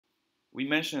We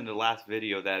mentioned in the last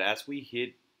video that as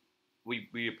we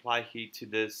apply heat to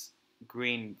this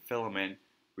green filament,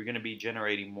 we're going to be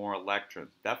generating more electrons.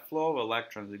 That flow of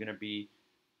electrons is going to be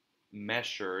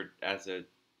measured as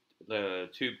the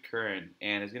tube current,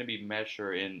 and it's going to be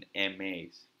measured in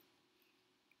MAs.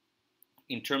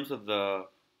 In terms of the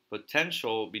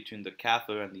potential between the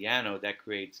cathode and the anode, that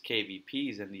creates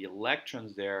kVps, and the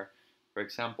electrons there, for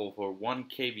example, for 1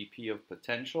 kVp of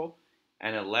potential,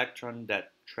 an electron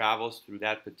that travels through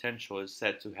that potential is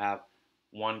said to have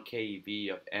 1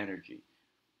 keV of energy.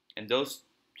 And those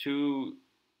two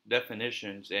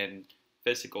definitions and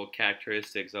physical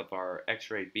characteristics of our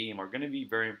X-ray beam are going to be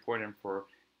very important for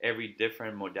every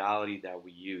different modality that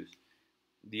we use.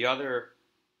 The other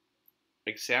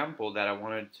example that I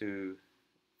wanted to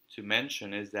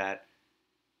mention is that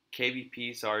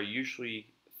kVps are usually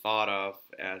thought of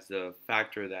as the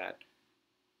factor that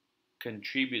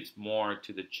contributes more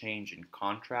to the change in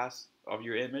contrast of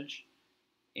your image,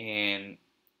 and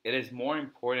it is more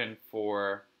important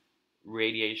for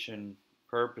radiation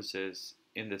purposes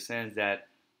in the sense that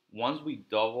once we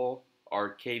double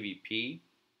our kVp,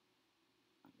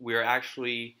 we're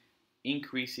actually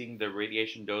increasing the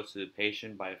radiation dose to the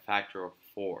patient by a factor of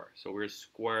 4. So we're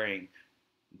squaring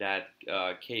that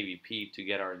kVp to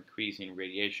get our increase in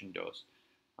radiation dose.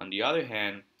 On the other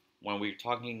hand, when we're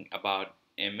talking about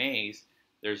MAs,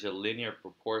 there's a linear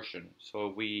proportion. So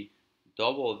if we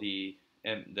double the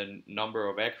number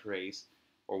of X-rays,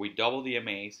 or we double the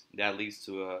MAs, that leads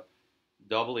to a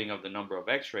doubling of the number of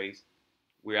X-rays.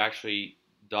 We're actually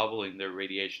doubling the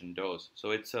radiation dose.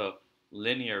 So it's a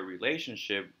linear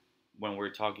relationship when we're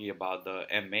talking about the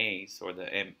MAs or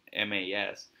the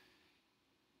MAS.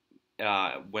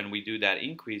 When we do that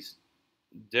increase,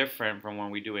 different from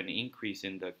when we do an increase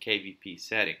in the kVp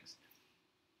settings.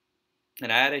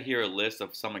 And I added here a list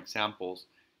of some examples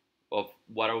of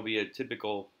what will be a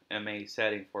typical MA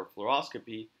setting for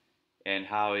fluoroscopy and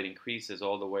how it increases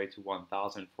all the way to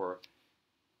 1000 for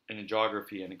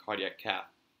angiography and a cardiac cath.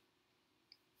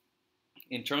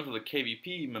 In terms of the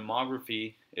kVp,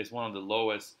 mammography is one of the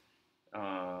lowest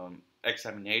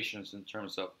examinations in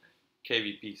terms of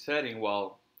kVp setting,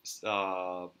 while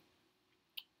the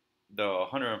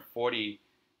 140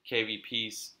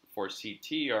 kVps for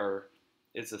CT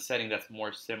is a setting that's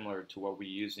more similar to what we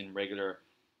use in regular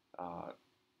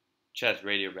chest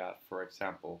radiograph, for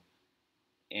example.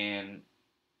 And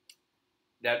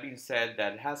that being said,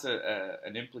 that has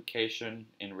an implication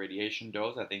in radiation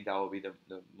dose. I think that will be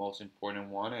the most important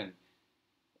one.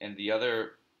 And the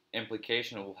other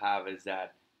implication it will have is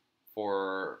that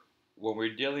for when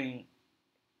we're dealing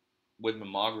with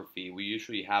mammography, we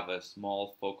usually have a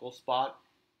small focal spot.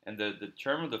 And the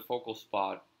term of the focal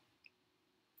spot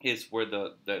is where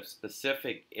the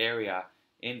specific area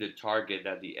in the target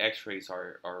that the X-rays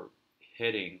are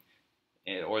hitting,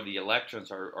 or the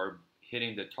electrons are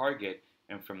hitting the target,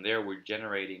 and from there we're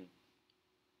generating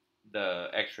the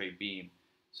X-ray beam.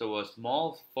 So a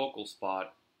small focal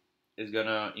spot is going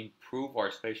to improve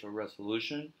our spatial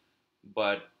resolution,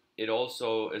 but it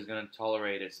also is going to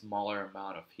tolerate a smaller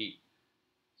amount of heat.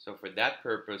 So for that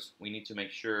purpose, we need to make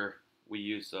sure we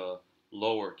use a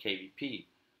lower kVp.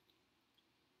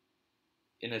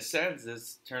 In a sense,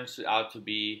 this turns out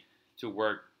to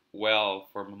work well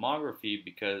for mammography,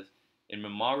 because in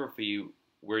mammography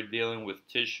we're dealing with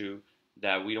tissue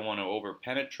that we don't want to over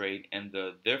penetrate, and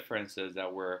the differences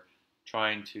that we're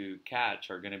trying to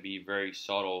catch are going to be very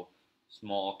subtle,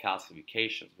 small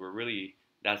calcifications.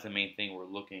 That's the main thing we're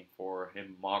looking for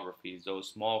in mammography, is those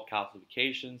small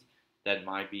calcifications that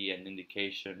might be an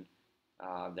indication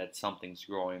that something's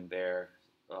growing there,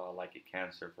 like a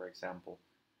cancer, for example.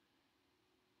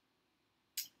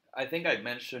 I think I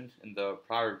mentioned in the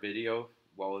prior video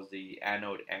what was the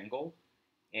anode angle,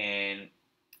 and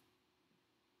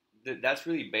that's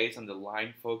really based on the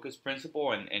line focus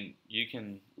principle, and you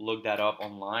can look that up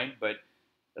online. But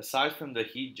aside from the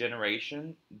heat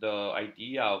generation, the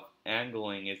idea of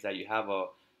angling is that you have a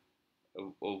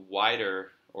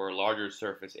wider or larger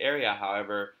surface area.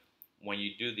 However, when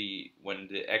the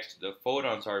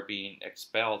photons are being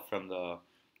expelled from the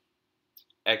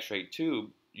X-ray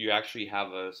tube, you actually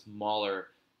have a smaller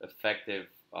effective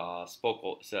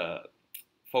focal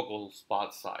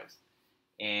spot size.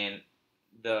 And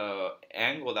the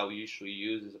angle that we usually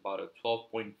use is about a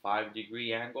 12.5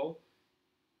 degree angle.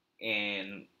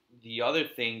 And the other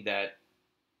thing that,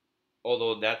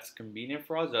 although that's convenient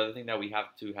for us, the other thing that we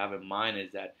have to have in mind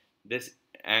is that this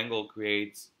angle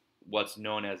creates what's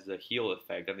known as the heel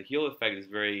effect. And the heel effect is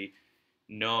well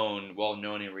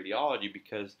known in radiology,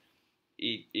 because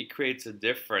it creates a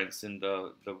difference in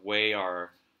the way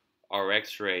our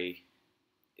X-ray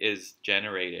is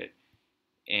generated.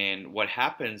 And what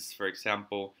happens, for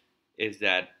example, is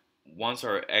that once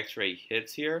our X-ray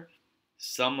hits here,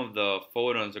 some of the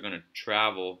photons are going to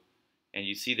travel, and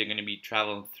you see they're going to be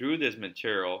traveling through this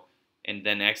material and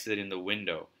then exiting the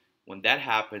window. When that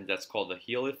happens, that's called the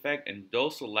Hill effect, and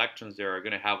those electrons there are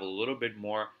going to have a little bit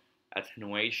more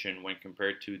attenuation when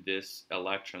compared to these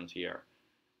electrons here.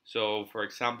 So, for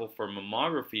example, for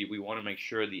mammography, we want to make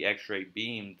sure the X-ray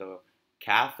beam, the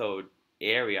cathode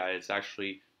area, is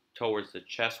actually towards the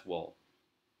chest wall.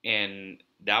 And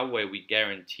that way we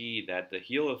guarantee that the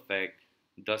Hill effect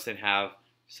doesn't have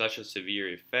such a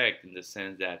severe effect, in the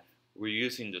sense that we're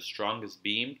using the strongest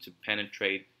beam to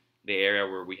penetrate the area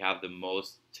where we have the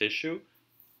most tissue,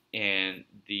 and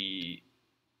the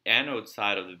anode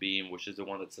side of the beam, which is the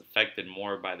one that's affected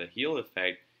more by the Hill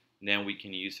effect, then we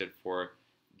can use it for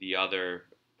the other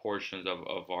portions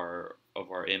of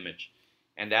our image.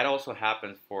 And that also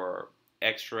happens for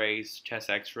X-rays,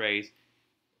 chest X-rays,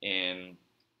 and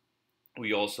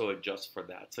we also adjust for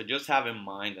that. So just have in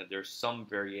mind that there's some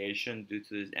variation due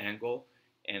to this angle,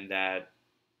 and that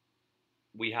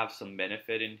we have some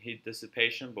benefit in heat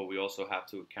dissipation, but we also have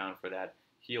to account for that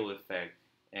Hill effect.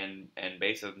 And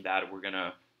based on that, we're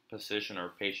gonna position our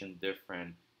patient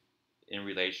different in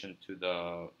relation to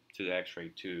the X-ray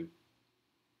tube.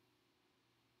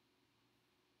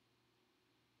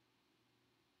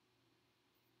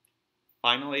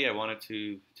 Finally, I wanted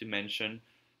to mention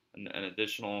an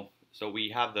additional, so we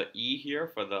have the E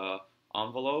here for the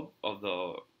envelope of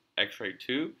the X-ray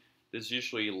tube. This is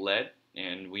usually lead,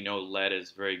 and we know lead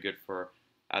is very good for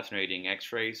attenuating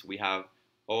X-rays. We have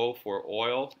O for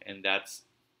oil, and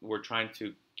we're trying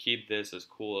to keep this as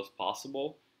cool as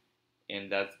possible,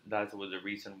 and that's the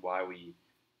reason why we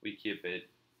keep it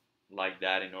like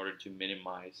that, in order to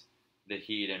minimize the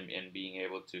heat and being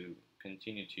able to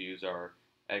continue to use our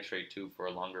X-ray tube for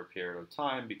a longer period of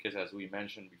time, because as we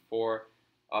mentioned before,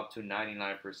 up to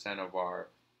 99% of our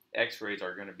X-rays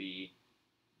are going to be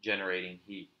generating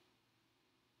heat.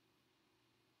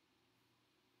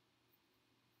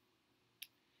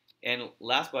 And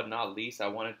last but not least, I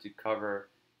wanted to cover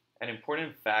an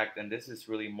important fact, and this is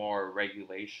really more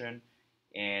regulation.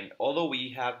 And although we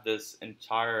have this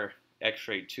entire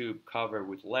X-ray tube covered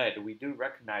with lead, we do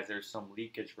recognize there's some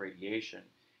leakage radiation.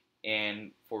 And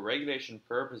for regulation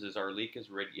purposes, our leakage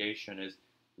radiation is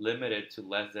limited to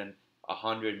less than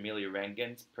 100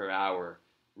 millirengens per hour.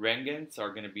 Rengens are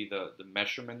going to be the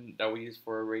measurement that we use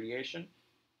for radiation.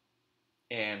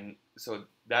 And so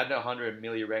that 100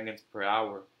 millirengens per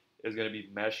hour is going to be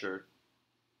measured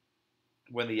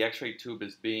when the X-ray tube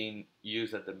is being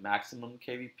used at the maximum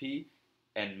kVp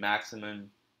and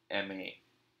maximum MA.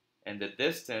 And the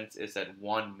distance is at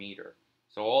 1 meter.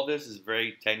 So all this is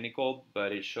very technical,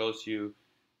 but it shows you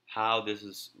how this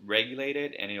is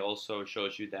regulated, and it also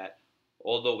shows you that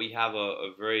although we have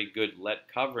a very good lead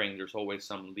covering, there's always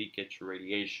some leakage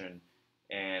radiation,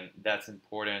 and that's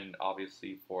important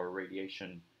obviously for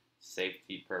radiation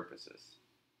safety purposes.